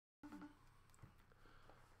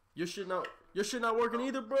Your shit not working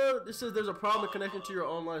either, bro. This says there's a problem connecting to your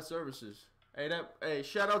online services. Hey,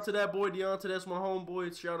 shout out to that boy Deontay. That's my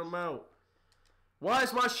homeboy. Shout him out. Why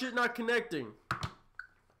is my shit not connecting? I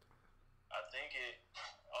think it.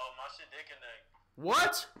 Oh, my shit did connect.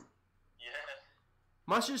 What? Yeah.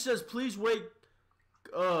 My shit says please wait.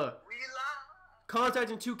 We live.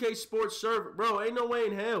 Contacting 2K Sports server, bro. Ain't no way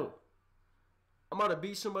in hell. I'm about to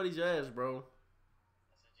beat somebody's ass, bro.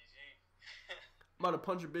 That's a GG. I'm about to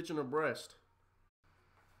punch a bitch in her breast.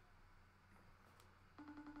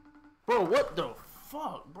 Bro, what the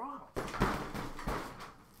fuck, bro?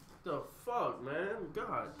 The fuck, man?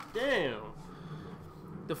 God damn.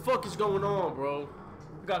 The fuck is going on, bro?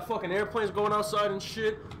 We got fucking airplanes going outside and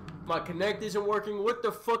shit. My Connect isn't working. What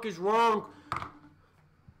the fuck is wrong?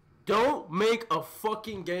 Don't make a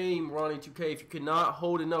fucking game, Ronnie 2K, if you cannot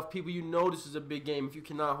hold enough people. You know this is a big game. If you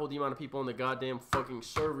cannot hold the amount of people on the goddamn fucking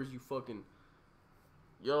servers, you fucking...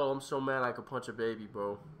 Yo, I'm so mad I could punch a baby,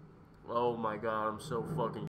 bro. Oh my god, I'm so fucking...